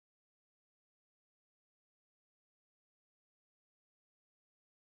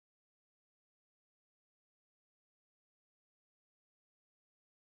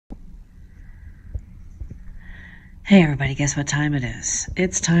Hey everybody, guess what time it is?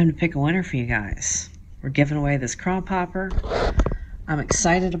 It's time to pick a winner for you guys. We're giving away this crawl popper. I'm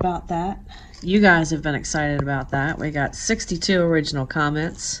excited about that. You guys have been excited about that. We got 62 original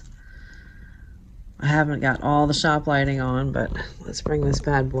comments. I haven't got all the shop lighting on, but let's bring this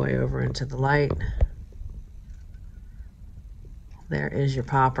bad boy over into the light. There is your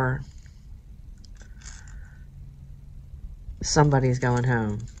popper. Somebody's going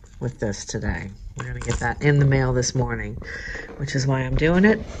home with this today. We're going to get that in the mail this morning, which is why I'm doing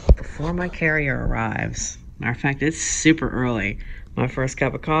it before my carrier arrives. Matter of fact, it's super early. My first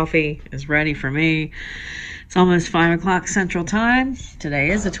cup of coffee is ready for me. It's almost 5 o'clock Central Time.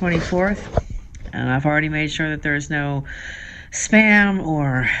 Today is the 24th, and I've already made sure that there's no spam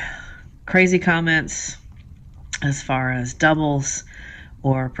or crazy comments as far as doubles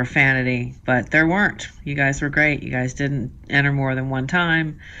or profanity, but there weren't. You guys were great. You guys didn't enter more than one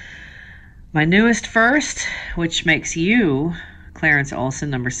time. My newest first, which makes you Clarence Olson,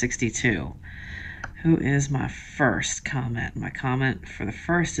 number 62. Who is my first comment? My comment for the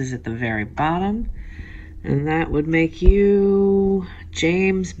first is at the very bottom, and that would make you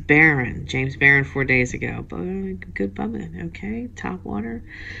James Barron. James Barron 4 days ago. Good bumming. Okay, top water.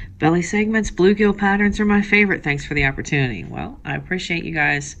 Belly segments, bluegill patterns are my favorite. Thanks for the opportunity. Well, I appreciate you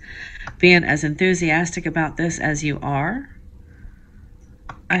guys being as enthusiastic about this as you are.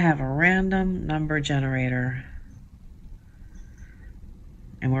 I have a random number generator,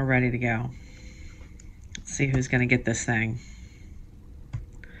 and we're ready to go. Let's see who's going to get this thing.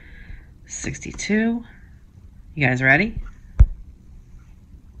 62. You guys ready?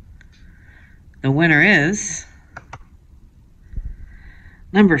 The winner is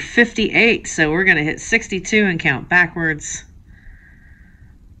number 58. So we're going to hit 62 and count backwards.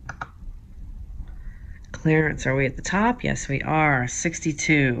 Clarence, are we at the top? Yes, we are.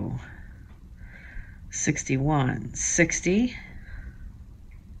 62, 61, 60,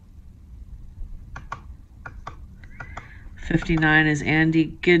 59 is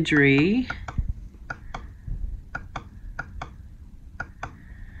Andy Guidry.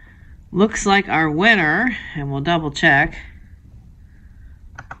 Looks like our winner, and we'll double check.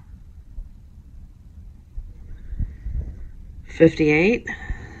 $58.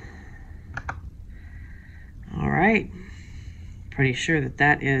 All right, pretty sure that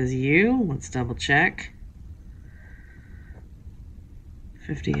that is you. Let's double check.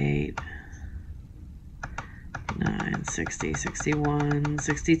 58, 9, 60, 61,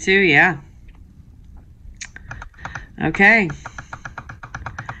 62, yeah. Okay.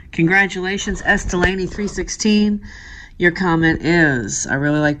 Congratulations, S. Delaney 316. Your comment is, I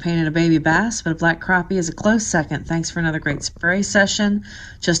really like painting a baby bass, but a black crappie is a close second. Thanks for another great spray session.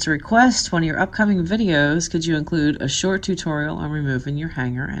 Just a request, one of your upcoming videos, could you include a short tutorial on removing your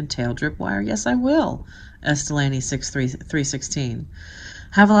hanger and tail drip wire? Yes, I will, S. Delaney 316.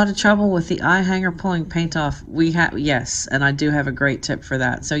 Have a lot of trouble with the eye hanger pulling paint off? Yes, and I do have a great tip for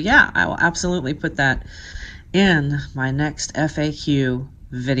that. So yeah, I will absolutely put that in my next FAQ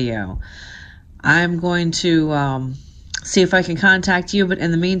video. I'm going to see if I can contact you, but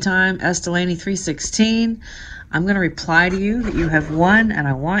in the meantime, S. Delaney 316, I'm going to reply to you that you have won, and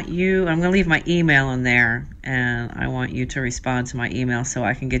I'm going to leave my email in there, and I want you to respond to my email so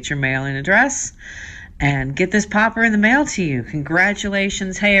I can get your mailing address and get this popper in the mail to you.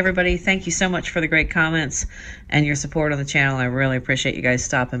 Congratulations. Hey everybody, thank you so much for the great comments and your support on the channel. I really appreciate you guys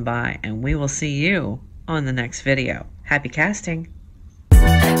stopping by, and we will see you on the next video. Happy casting.